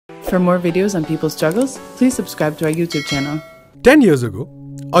For more videos on people's struggles, please subscribe to our YouTube channel. 10 years ago,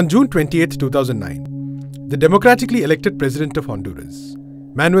 on June 28, 2009, the democratically elected president of Honduras,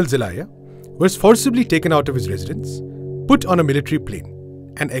 Manuel Zelaya, was forcibly taken out of his residence, put on a military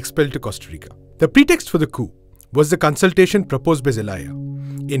plane, and expelled to Costa Rica. The pretext for the coup was the consultation proposed by Zelaya,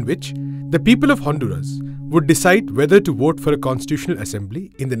 in which the people of Honduras would decide whether to vote for a constitutional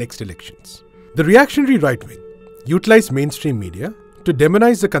assembly in the next elections. The reactionary right wing utilized mainstream media to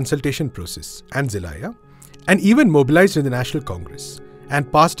demonize the consultation process and Zelaya, and even mobilized in the National Congress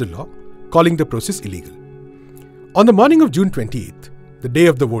and passed a law calling the process illegal. On the morning of June 28th, the day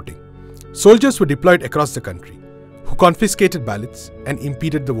of the voting, soldiers were deployed across the country who confiscated ballots and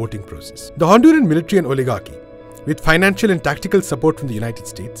impeded the voting process. The Honduran military and oligarchy, with financial and tactical support from the United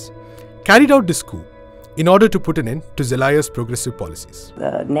States, carried out this coup in order to put an end to Zelaya's progressive policies.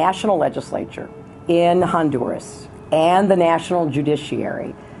 The national legislature in Honduras and the national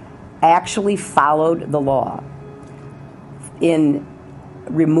judiciary actually followed the law in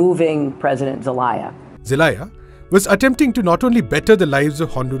removing President Zelaya. Zelaya was attempting to not only better the lives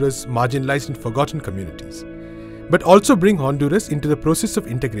of Honduras' marginalized and forgotten communities, but also bring Honduras into the process of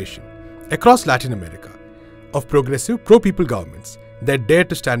integration across Latin America of progressive pro-people governments that dared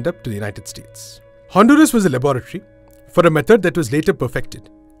to stand up to the United States. Honduras was a laboratory for a method that was later perfected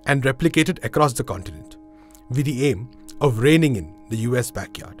and replicated across the continent, with the aim of reining in the US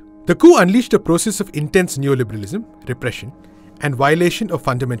backyard. The coup unleashed a process of intense neoliberalism, repression, and violation of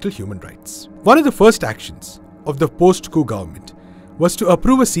fundamental human rights. One of the first actions of the post-coup government was to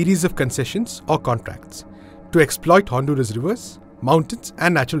approve a series of concessions or contracts to exploit Honduras' rivers, mountains,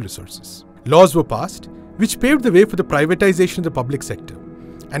 and natural resources. Laws were passed which paved the way for the privatization of the public sector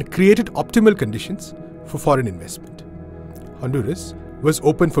and created optimal conditions for foreign investment. Honduras was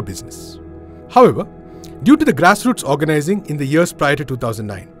open for business. However, due to the grassroots organizing in the years prior to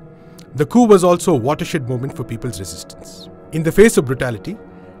 2009, the coup was also a watershed moment for people's resistance. In the face of brutality,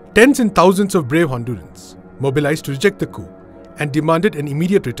 tens and thousands of brave Hondurans mobilized to reject the coup and demanded an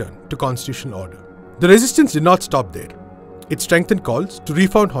immediate return to constitutional order. The resistance did not stop there. It strengthened calls to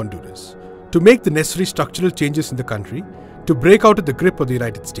refound Honduras, to make the necessary structural changes in the country, to break out of the grip of the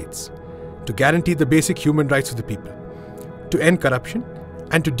United States, to guarantee the basic human rights of the people, to end corruption,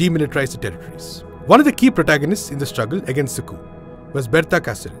 and to demilitarize the territories. One of the key protagonists in the struggle against the coup was Berta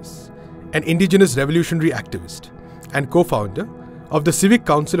Cáceres, an indigenous revolutionary activist and co-founder of the Civic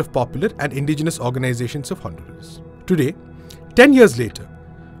Council of Popular and Indigenous Organizations of Honduras. Today, 10 years later,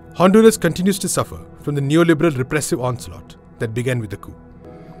 Honduras continues to suffer from the neoliberal repressive onslaught that began with the coup.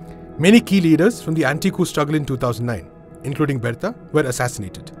 Many key leaders from the anti-coup struggle in 2009, including Berta, were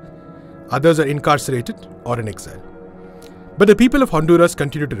assassinated. Others are incarcerated or in exile. But the people of Honduras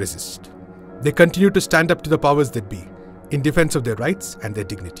continue to resist. They continue to stand up to the powers that be in defense of their rights and their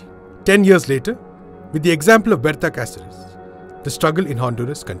dignity. 10 years later, with the example of Berta Cáceres, the struggle in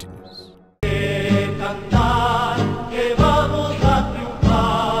Honduras continues.